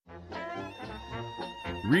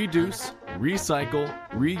Reduce, recycle,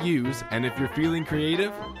 reuse, and if you're feeling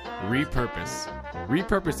creative, repurpose.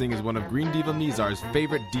 Repurposing is one of Green Diva Mizar's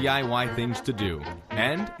favorite DIY things to do,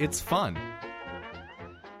 and it's fun.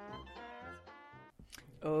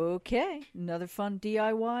 Okay, another fun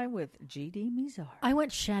DIY with GD Mizar. I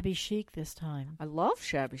went shabby chic this time. I love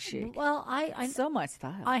shabby chic. Well, I so my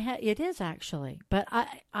style. It is actually, but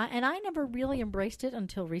I never really embraced it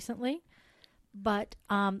until recently. But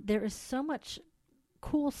there is so much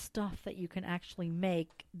cool stuff that you can actually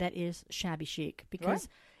make that is shabby chic because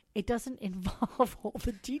it doesn't involve all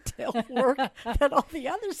the detail work that all the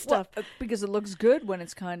other stuff. Well, because it looks good when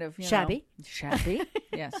it's kind of shabby. Shabby,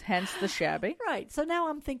 yes. Hence the shabby. Right. So now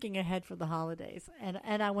I'm thinking ahead for the holidays,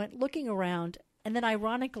 and I went looking around, and then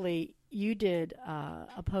ironically, you did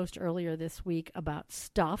a post earlier this week about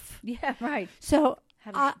stuff. Yeah, right. So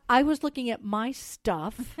I was looking at my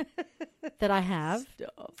stuff that I have.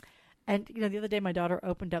 Stuff. And, the other day my daughter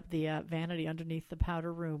opened up the vanity underneath the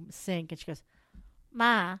powder room sink, and she goes,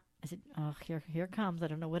 Ma, I said, oh, here it comes. I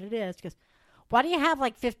don't know what it is. She goes, why do you have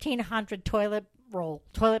like 1,500 toilet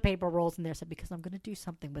paper rolls in there? I said, because I'm going to do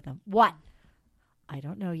something with them. What? I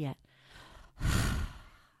don't know yet.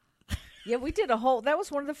 Yeah, we did that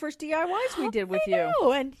was one of the first DIYs we did with you.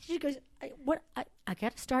 Oh, and she goes, I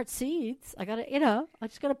got to start seeds. I got to, I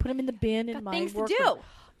just got to put them in the bin in my things worker. to do.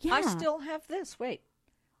 Yeah. I still have this. Wait.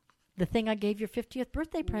 The thing I gave your 50th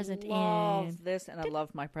birthday present love this, and I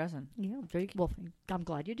love my present. Yeah, very well. I'm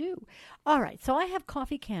glad you do. All right, so I have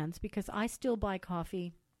coffee cans because I still buy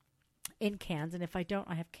coffee in cans, and if I don't,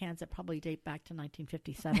 I have cans that probably date back to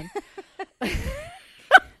 1957.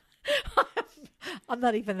 I'm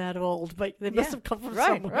not even that old, but they must have come from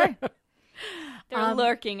somewhere. Right. They're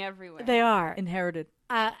lurking everywhere. They are. Inherited.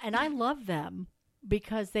 And I love them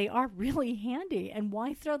because they are really handy. And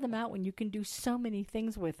why throw them out when you can do so many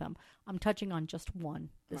things with them? I'm touching on just one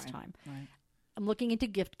this time. Right. I'm looking into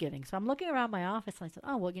gift giving. So I'm looking around my office and I said,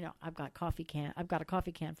 oh, well, I've got a coffee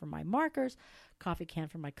can for my markers, coffee can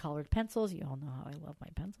for my colored pencils. You all know how I love my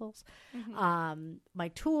pencils. Mm-hmm. My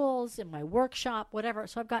tools in my workshop, whatever.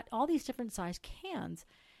 So I've got all these different size cans.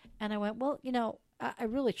 And I went, well, I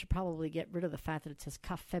really should probably get rid of the fact that it says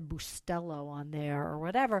Caffè Bustelo on there or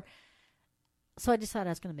whatever. So I decided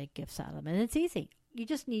I was going to make gifts out of them. And it's easy. You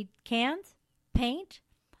just need cans, paint,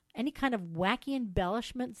 any kind of wacky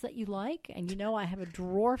embellishments that you like. And I have a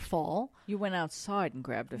drawer full. You went outside and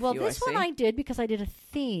grabbed a few, Well, this one I did because I did a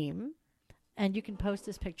theme. And you can post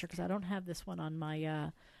this picture because I don't have this one on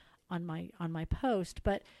my post.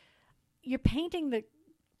 But you're painting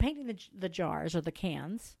the jars or the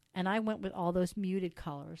cans. And I went with all those muted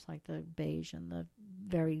colors like the beige and the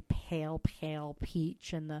very pale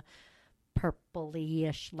peach and the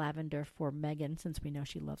purpley-ish lavender for Megan, since we know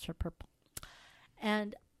she loves her purple.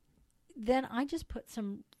 And then I just put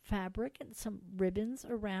some fabric and some ribbons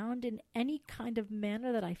around in any kind of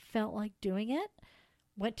manner that I felt like doing it.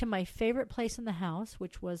 Went to my favorite place in the house,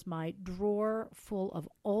 which was my drawer full of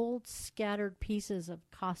old scattered pieces of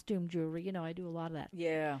costume jewelry. I do a lot of that.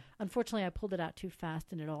 Yeah. Unfortunately, I pulled it out too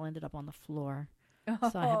fast and it all ended up on the floor.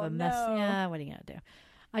 So I have a mess. No. Yeah, what are you going to do?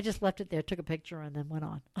 I just left it there, took a picture, and then went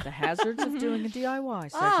on. The hazards of doing a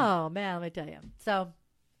DIY session. Oh, man, let me tell you. So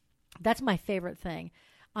that's my favorite thing.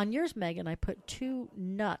 On yours, Megan, I put 2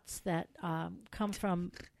 nuts that come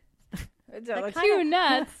from... Two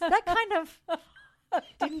nuts? That kind of...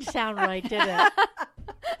 didn't sound right, did it?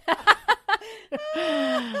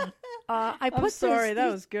 I'm sorry, that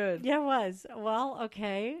was good. Yeah, it was. Well,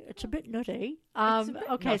 okay. It's a bit nutty.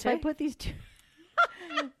 Okay, so I put these 2...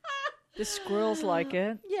 The squirrels like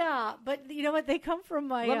it. Yeah, but you know what? They come from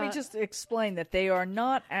my... Let me just explain that they are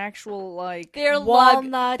not actual, They're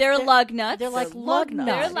walnuts. They're lug nuts. They're like lug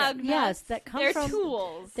nuts. They're lug nuts. Yes, that come They're from...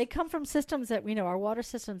 tools. They come from systems that, our water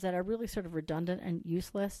systems that are really sort of redundant and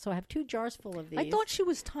useless. So I have 2 jars full of these. I thought she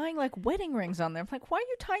was tying like wedding rings on them. I'm like, why are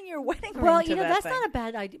you tying your wedding ring Well, to that that's thing? not a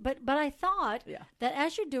bad idea. But I thought that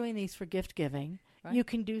as you're doing these for gift giving, you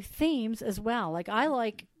can do themes as well. Like I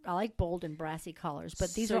like bold and brassy colors,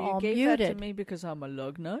 but these are all muted. So you gave that to me because I'm a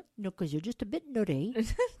lug nut? No, because you're just a bit nutty.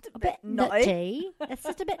 a bit nutty. It's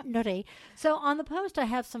just a bit nutty. So on the post, I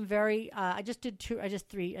have some very. I just did 2. I just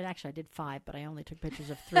 3, and actually I did 5, but I only took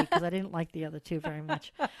pictures of 3 because I didn't like the other 2 very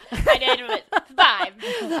much. I did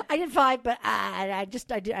 5. I did 5, but I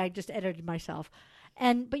just edited myself.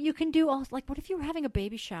 But you can do all what if you were having a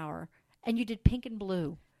baby shower and you did pink and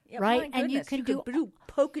blue? Yeah, right, and you can do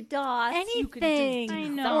polka dots. Anything. I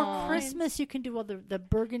know. For Christmas, you can do all the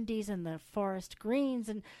burgundies and the forest greens,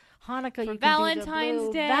 and Hanukkah. For you can Valentine's do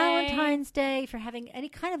the blue. Day. Valentine's Day for having any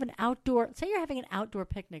kind of an outdoor. Say you're having an outdoor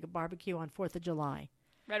picnic, a barbecue on 4th of July.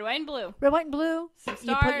 Red, white, and blue. Red, white, and blue. Some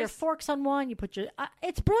You put your stars. forks on one. You put your.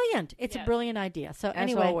 It's brilliant. It's a Yes. brilliant idea. So As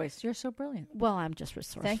anyway, always, you're so brilliant. well, I'm just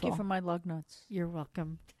resourceful. Thank you for my lug nuts. You're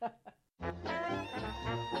welcome.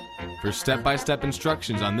 For step-by-step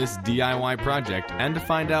instructions on this DIY project and to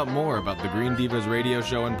find out more about the Green Divas radio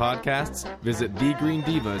show and podcasts, visit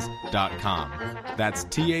thegreendivas.com. That's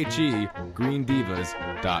THE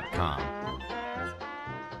greendivas.com.